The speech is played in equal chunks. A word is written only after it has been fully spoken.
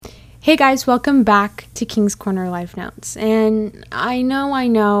Hey guys, welcome back to King's Corner Life Notes. And I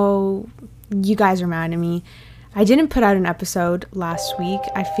know you guys are mad at me. I didn't put out an episode last week.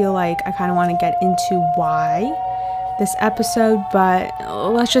 I feel like I kind of want to get into why this episode, but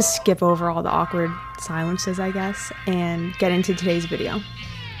let's just skip over all the awkward silences, I guess, and get into today's video.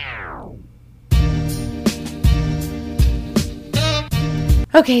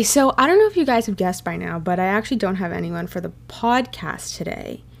 Okay, so I don't know if you guys have guessed by now, but I actually don't have anyone for the podcast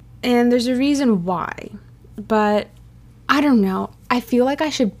today. And there's a reason why, but I don't know. I feel like I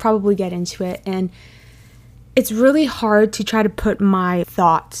should probably get into it, and it's really hard to try to put my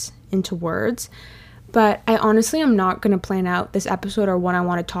thoughts into words, but I honestly am not going to plan out this episode or what I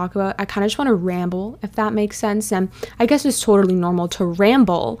want to talk about. I kind of just want to ramble, if that makes sense, and I guess it's totally normal to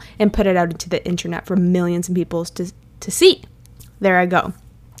ramble and put it out into the internet for millions of people to see. There I go.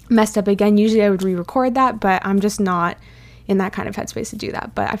 Messed up again. Usually I would re-record that, but I'm just not in that kind of headspace to do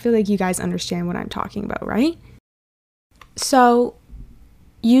that. But I feel like you guys understand what I'm talking about, right? So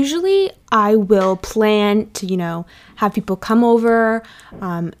usually I will plan to, have people come over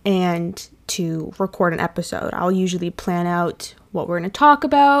and to record an episode. I'll usually plan out what we're going to talk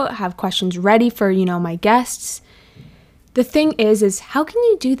about, have questions ready for, my guests. The thing is how can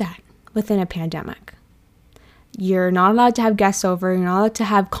you do that within a pandemic? You're not allowed to have guests over. You're not allowed to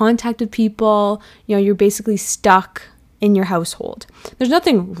have contact with people. You're basically stuck in your household. There's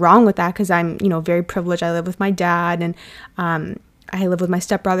nothing wrong with that because I'm, very privileged. I live with my dad and I live with my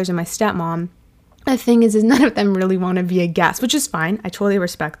stepbrothers and my stepmom. The thing is none of them really want to be a guest, which is fine. I totally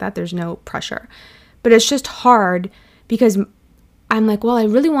respect that. There's no pressure. But it's just hard because I'm like, well, I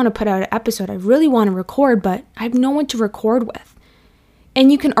really want to put out an episode. I really want to record, but I have no one to record with.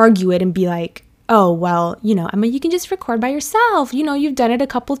 And you can argue it and be like, oh, well, Emma, you can just record by yourself. You've done it a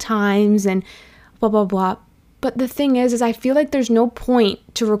couple times and blah, blah, blah. But the thing is I feel like there's no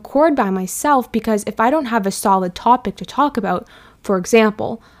point to record by myself because if I don't have a solid topic to talk about, for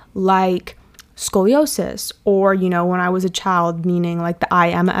example, like scoliosis or, when I was a child, meaning like the I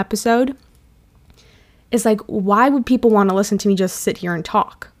Am episode, it's like, why would people want to listen to me just sit here and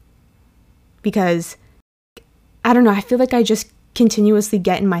talk? Because, I don't know, I feel like I just continuously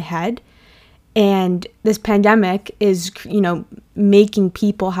get in my head. And this pandemic is, making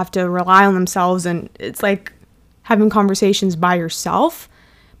people have to rely on themselves. And it's like having conversations by yourself.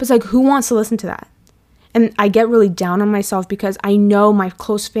 But it's like, who wants to listen to that? And I get really down on myself because I know my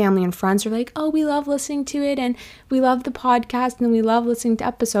close family and friends are like, oh, we love listening to it. And we love the podcast and we love listening to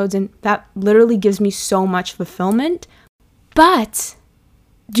episodes. And that literally gives me so much fulfillment. But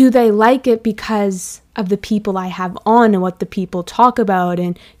do they like it because of the people I have on and what the people talk about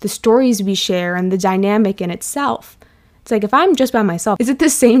and the stories we share and the dynamic in itself? It's like, if I'm just by myself, is it the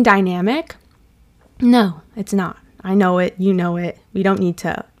same dynamic? No, it's not. I know it. You know it. We don't need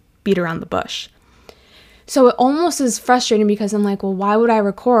to beat around the bush. So it almost is frustrating because I'm like, well, why would I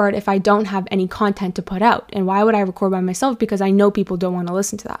record if I don't have any content to put out? And why would I record by myself? Because I know people don't want to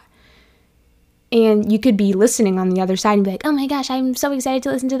listen to that. And you could be listening on the other side and be like, oh my gosh, I'm so excited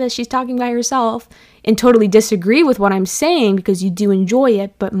to listen to this. She's talking by herself, and totally disagree with what I'm saying because you do enjoy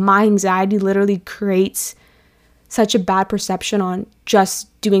it. But my anxiety literally creates such a bad perception on just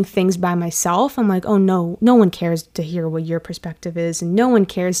doing things by myself. I'm like, oh no one cares to hear what your perspective is. And no one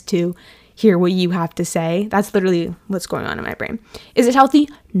cares to hear what you have to say. That's literally what's going on in my brain. Is it healthy?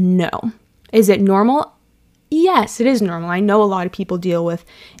 No. Is it normal? Yes, it is normal. I know a lot of people deal with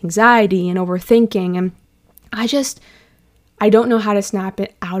anxiety and overthinking, and I don't know how to snap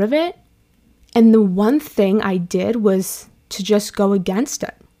it out of it. And the one thing I did was to just go against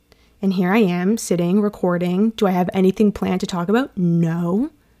it. And here I am sitting, recording. Do I have anything planned to talk about?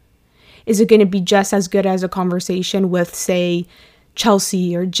 No. Is it going to be just as good as a conversation with, say,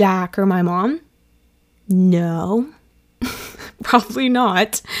 Chelsea or Jack or my mom? No. Probably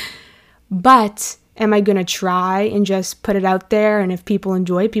not. But am I going to try and just put it out there? And if people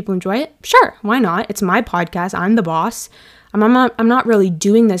enjoy it? Sure, why not? It's my podcast. I'm the boss. I'm not really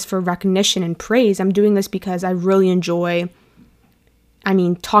doing this for recognition and praise. I'm doing this because I really enjoy,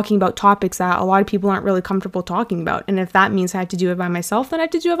 talking about topics that a lot of people aren't really comfortable talking about. And if that means I have to do it by myself, then I have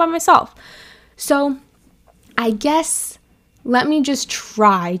to do it by myself. So I guess let me just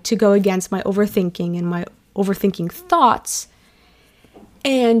try to go against my overthinking and my overthinking thoughts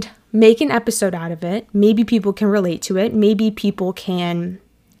and make an episode out of it. Maybe people can relate to it. Maybe people can,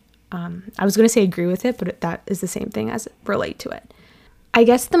 I was going to say agree with it, but that is the same thing as relate to it. I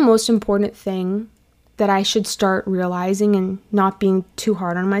guess the most important thing that I should start realizing and not being too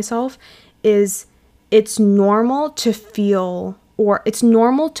hard on myself is it's normal to feel, or it's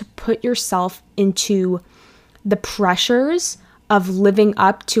normal to put yourself into the pressures of living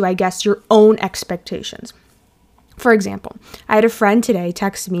up to, I guess, your own expectations. For example, I had a friend today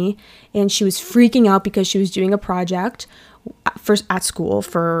text me and she was freaking out because she was doing a project at school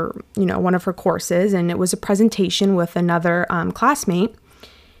for, one of her courses, and it was a presentation with another classmate,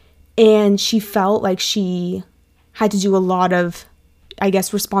 and she felt like she had to do a lot of, I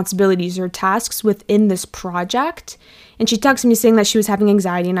guess, responsibilities or tasks within this project. And she texted me saying that she was having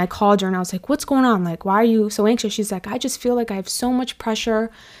anxiety, and I called her and I was like, what's going on? Like, why are you so anxious? She's like, I just feel like I have so much pressure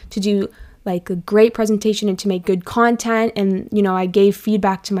to do like a great presentation and to make good content. And, I gave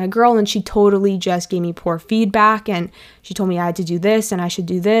feedback to my girl and she totally just gave me poor feedback. And she told me I had to do this and I should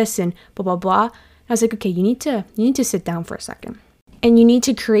do this and blah, blah, blah. And I was like, okay, you need to sit down for a second. And you need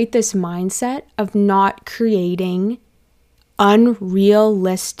to create this mindset of not creating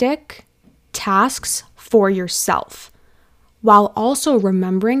unrealistic tasks for yourself, while also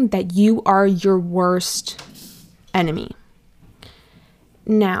remembering that you are your worst enemy.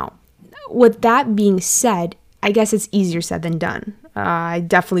 Now, with that being said, I guess it's easier said than done. I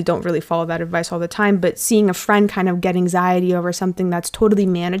definitely don't really follow that advice all the time, but seeing a friend kind of get anxiety over something that's totally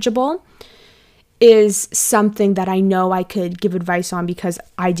manageable is something that I know I could give advice on because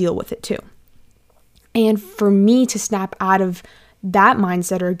I deal with it too. And for me to snap out of that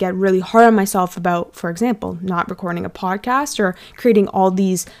mindset or get really hard on myself about, for example, not recording a podcast or creating all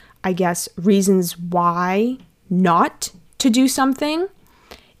these, I guess, reasons why not to do something,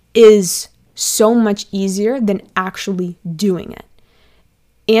 is so much easier than actually doing it.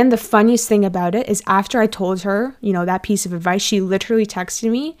 And the funniest thing about it is after I told her, that piece of advice, she literally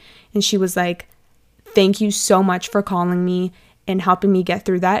texted me and she was like, thank you so much for calling me and helping me get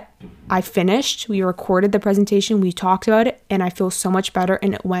through that. I finished, we recorded the presentation, we talked about it, and I feel so much better,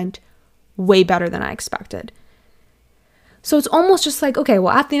 and it went way better than I expected. So it's almost just like, okay,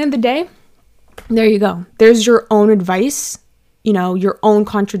 well, at the end of the day, there you go. There's your own advice, your own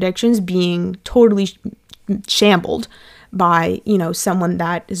contradictions being totally shambled by, someone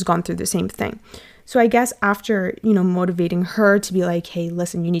that has gone through the same thing. So I guess after, motivating her to be like, hey,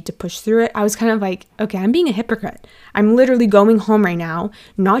 listen, you need to push through it, I was kind of like, okay, I'm being a hypocrite. I'm literally going home right now,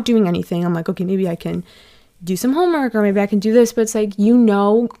 not doing anything. I'm like, okay, maybe I can do some homework or maybe I can do this. But it's like,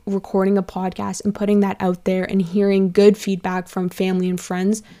 recording a podcast and putting that out there and hearing good feedback from family and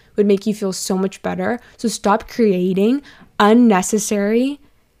friends would make you feel so much better. So stop creating unnecessary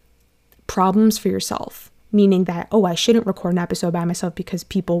problems for yourself, meaning that, oh, I shouldn't record an episode by myself because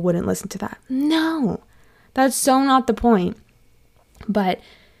people wouldn't listen to that. No, that's so not the point. But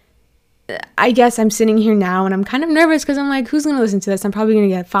I guess I'm sitting here now and I'm kind of nervous because I'm like, who's going to listen to this? I'm probably going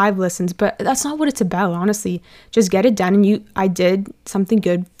to get 5 listens, but that's not what it's about, honestly. Just get it done. And I did something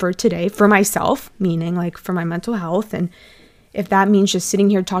good for today for myself, meaning like for my mental health. And if that means just sitting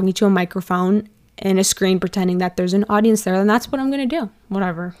here talking to a microphone and a screen pretending that there's an audience there, then that's what I'm going to do.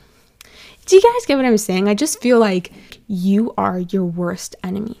 Whatever. Do you guys get what I'm saying? I just feel like you are your worst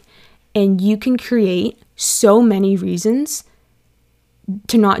enemy and you can create so many reasons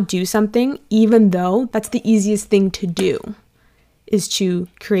to not do something, even though that's the easiest thing to do, is to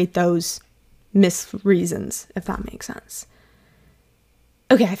create those reasons, if that makes sense.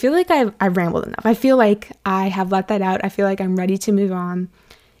 Okay, I feel like I've rambled enough. I feel like I have let that out. I feel like I'm ready to move on.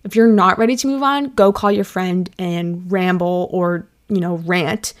 If you're not ready to move on, go call your friend and ramble or,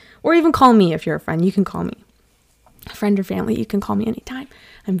 rant, or even call me if you're a friend. You can call me. A friend or family, you can call me anytime.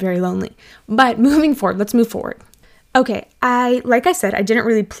 I'm very lonely. But moving forward, let's move forward. Okay, like I said, I didn't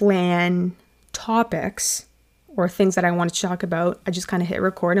really plan topics or things that I wanted to talk about. I just kind of hit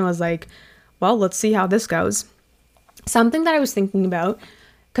record and was like, well, let's see how this goes. Something that I was thinking about,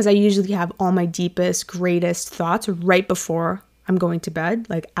 because I usually have all my deepest, greatest thoughts right before I'm going to bed,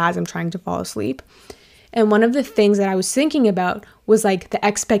 like as I'm trying to fall asleep. And one of the things that I was thinking about was like the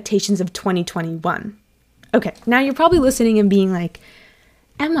expectations of 2021. Okay, now you're probably listening and being like,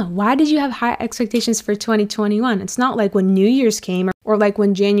 Emma, why did you have high expectations for 2021? It's not like when New Year's came or like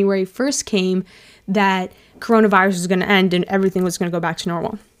when January 1st came that coronavirus was going to end and everything was going to go back to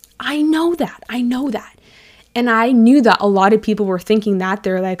normal. I know that. And I knew that a lot of people were thinking that.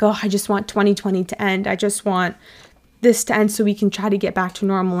 They're like, oh, I just want 2020 to end. I just want this to end so we can try to get back to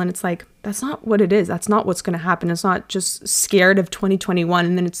normal. And it's like, that's not what it is. That's not what's going to happen. It's not just scared of 2021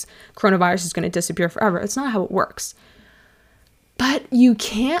 and then coronavirus is going to disappear forever. It's not how it works. But you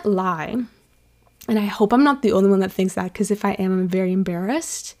can't lie. And I hope I'm not the only one that thinks that, because if I am, I'm very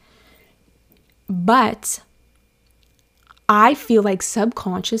embarrassed. But I feel like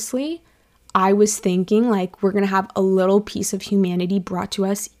subconsciously, I was thinking like we're going to have a little piece of humanity brought to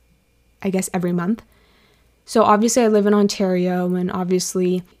us, I guess, every month. So obviously I live in Ontario, and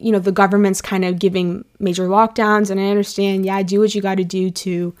obviously, the government's kind of giving major lockdowns, and I understand, do what you got to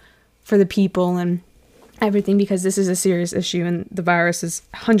do for the people and everything, because this is a serious issue and the virus is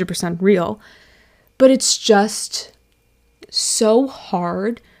 100% real. But it's just so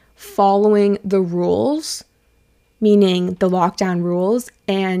hard following the rules, meaning the lockdown rules,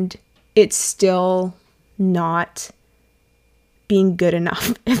 and it's still not being good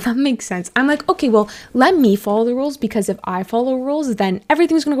enough, if that makes sense. I'm like, okay, well, let me follow the rules, because if I follow rules, then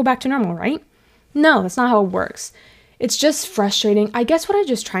everything's going to go back to normal, right? No, that's not how it works. It's just frustrating. I guess what I'm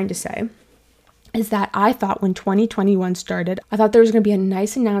just trying to say is that I thought when 2021 started, I thought there was going to be a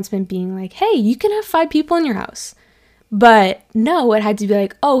nice announcement being like, hey, you can have 5 people in your house. But no, it had to be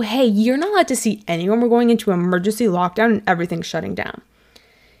like, oh, hey, you're not allowed to see anyone. We're going into emergency lockdown and everything's shutting down.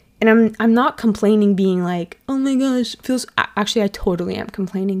 And I'm not complaining being like, oh my gosh, actually I totally am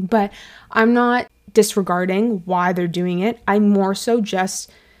complaining, but I'm not disregarding why they're doing it. I'm more so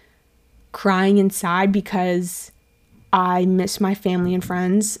just crying inside because I miss my family and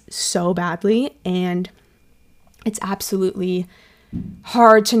friends so badly, and it's absolutely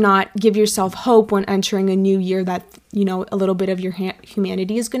hard to not give yourself hope when entering a new year that, a little bit of your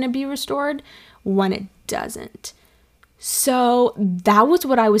humanity is going to be restored when it doesn't. So that was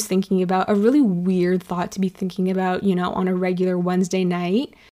what I was thinking about, a really weird thought to be thinking about, on a regular Wednesday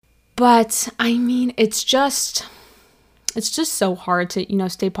night. But I mean, it's just so hard to,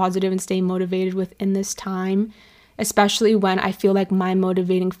 stay positive and stay motivated within this time, especially when I feel like my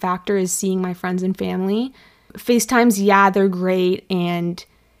motivating factor is seeing my friends and family. FaceTimes, they're great, and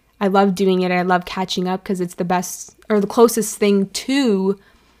I love doing it. I love catching up because it's the best or the closest thing to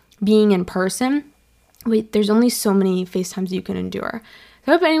being in person. Wait, there's only so many FaceTimes you can endure.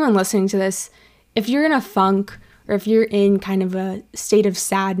 So I hope anyone listening to this, if you're in a funk or if you're in kind of a state of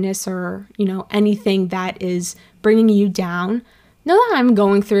sadness or, anything that is bringing you down, know that I'm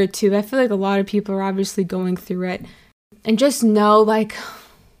going through it too. I feel like a lot of people are obviously going through it. And just know, I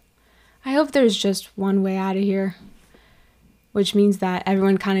hope there's just one way out of here, which means that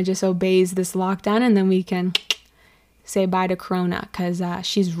everyone kind of just obeys this lockdown, and then we can say bye to Corona, because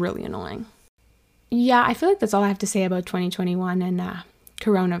she's really annoying. Yeah, I feel like that's all I have to say about 2021 and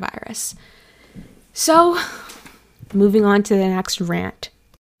coronavirus. So, moving on to the next rant.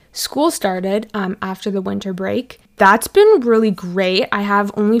 School started after the winter break. That's been really great. I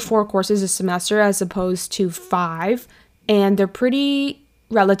have only 4 courses a semester as opposed to 5, and they're pretty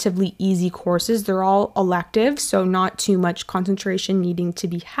relatively easy courses. They're all elective, so not too much concentration needing to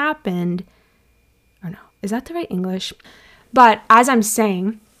be happened. Oh no, is that the right English? But as I'm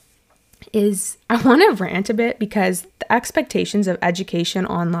saying, I want to rant a bit, because the expectations of education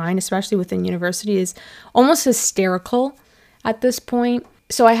online, especially within university, is almost hysterical at this point.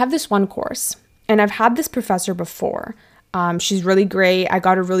 So I have this one course, and I've had this professor before. She's really great. I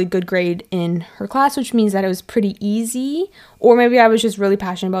got a really good grade in her class, which means that it was pretty easy. Or maybe I was just really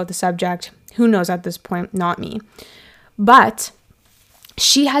passionate about the subject. Who knows at this point? Not me. But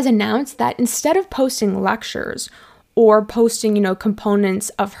she has announced that instead of posting lectures or posting, components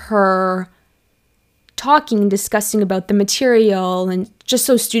of her talking, discussing about the material, and just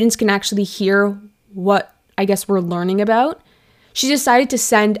so students can actually hear what I guess we're learning about, she decided to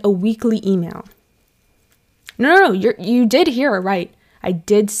send a weekly email. No, you did hear it right. I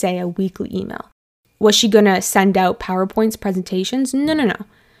did say a weekly email. Was she going to send out PowerPoints, presentations? No.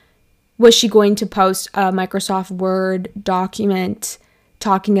 Was she going to post a Microsoft Word document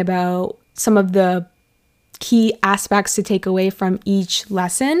talking about some of the key aspects to take away from each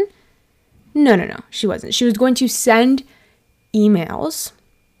lesson? No, she wasn't. She was going to send emails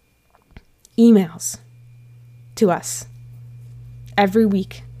to us every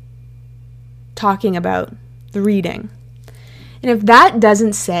week talking about the reading. And if that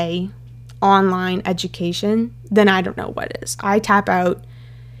doesn't say online education, then I don't know what is. I tap out.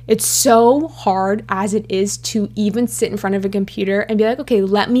 It's so hard as it is to even sit in front of a computer and be like, okay,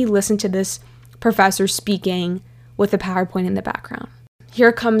 let me listen to this professor speaking with a PowerPoint in the background.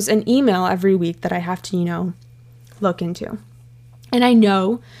 Here comes an email every week that I have to, look into. And I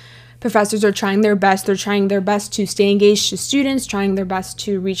know professors are trying their best. They're trying their best to stay engaged to students, trying their best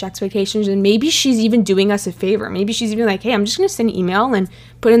to reach expectations. And maybe she's even doing us a favor. Maybe she's even like, hey, I'm just going to send an email and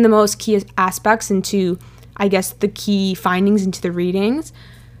put in the most key aspects into, I guess, the key findings into the readings.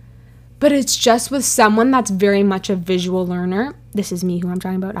 But it's just with someone that's very much a visual learner. This is me who I'm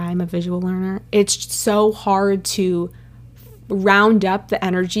talking about. I'm a visual learner. It's so hard to round up the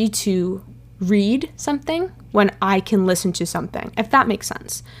energy to read something when I can listen to something, if that makes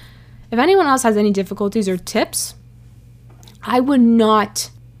sense. If anyone else has any difficulties or tips, I would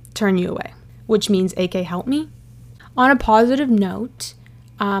not turn you away. which means AK help me. On a positive note,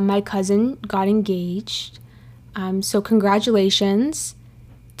 my cousin got engaged. So congratulations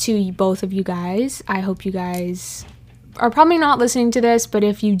to both of you guys. I hope you guys are probably not listening to this, but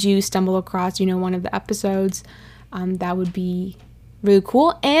if you do stumble across, one of the episodes, that would be really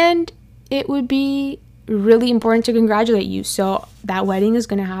cool. And it would be really important to congratulate you. So that wedding is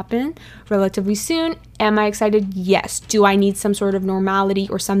going to happen relatively soon. Am I excited? Yes. Do I need some sort of normality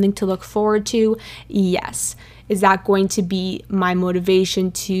or something to look forward to? Yes. Is that going to be my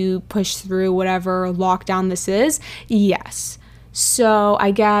motivation to push through whatever lockdown this is? Yes. So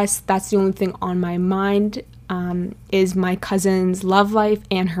I guess that's the only thing on my mind, is my cousin's love life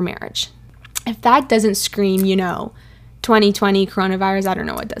and her marriage. If that doesn't scream, 2020 coronavirus, I don't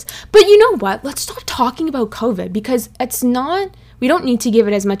know what does. But you know what? Let's stop talking about COVID, because we don't need to give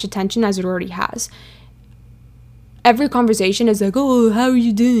it as much attention as it already has. Every conversation is like, oh, how are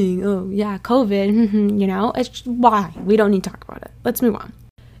you doing? Oh, yeah, COVID, it's why? We don't need to talk about it. Let's move on.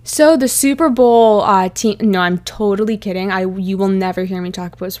 So the Super Bowl team, no, I'm totally kidding. You will never hear me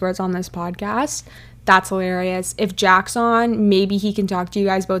talk about sports on this podcast. That's hilarious. If Jack's on, maybe he can talk to you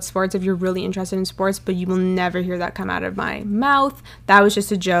guys about sports if you're really interested in sports, but you will never hear that come out of my mouth. That was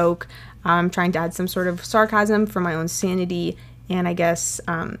just a joke. I'm trying to add some sort of sarcasm for my own sanity, and I guess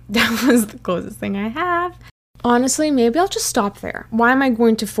that was the closest thing I have. Honestly, maybe I'll just stop there. Why am I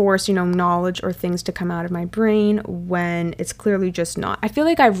going to force, knowledge or things to come out of my brain when it's clearly just not? I feel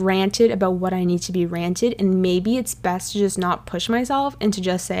like I've ranted about what I need to be ranted, and maybe it's best to just not push myself and to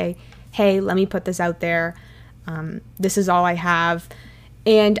just say, hey, let me put this out there. This is all I have.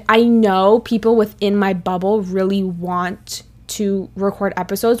 And I know people within my bubble really want to record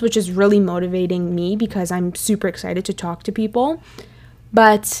episodes, which is really motivating me because I'm super excited to talk to people.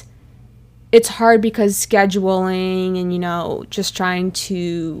 But it's hard because scheduling and, just trying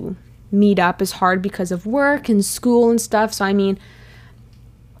to meet up is hard because of work and school and stuff. So,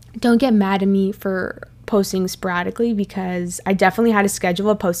 don't get mad at me for posting sporadically, because I definitely had a schedule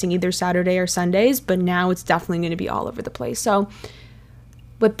of posting either Saturday or Sundays, but now it's definitely going to be all over the place. So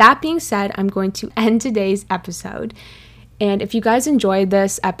with that being said, I'm going to end today's episode. And if you guys enjoyed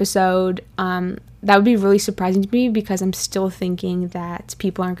this episode, that would be really surprising to me, because I'm still thinking that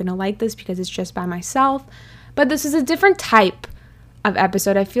people aren't going to like this because it's just by myself. But this is a different type of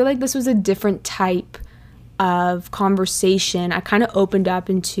episode. I feel like this was a different type of conversation. I kind of opened up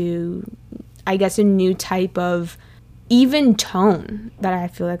into, I guess, a new type of even tone that I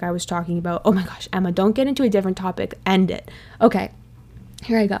feel like I was talking about. Oh my gosh, Emma, don't get into a different topic. End it. Okay,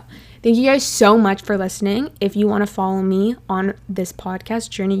 here I go. Thank you guys so much for listening. If you want to follow me on this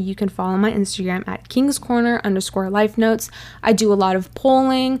podcast journey, you can follow my Instagram at kingscorner_lifenotes. I do a lot of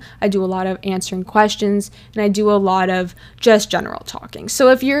polling, I do a lot of answering questions, and I do a lot of just general talking. So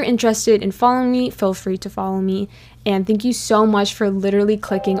if you're interested in following me, feel free to follow me. And thank you so much for literally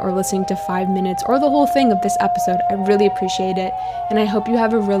clicking or listening to 5 minutes or the whole thing of this episode. I really appreciate it. And I hope you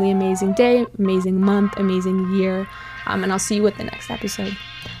have a really amazing day, amazing month, amazing year. And I'll see you with the next episode.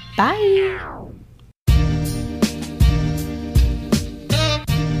 Bye.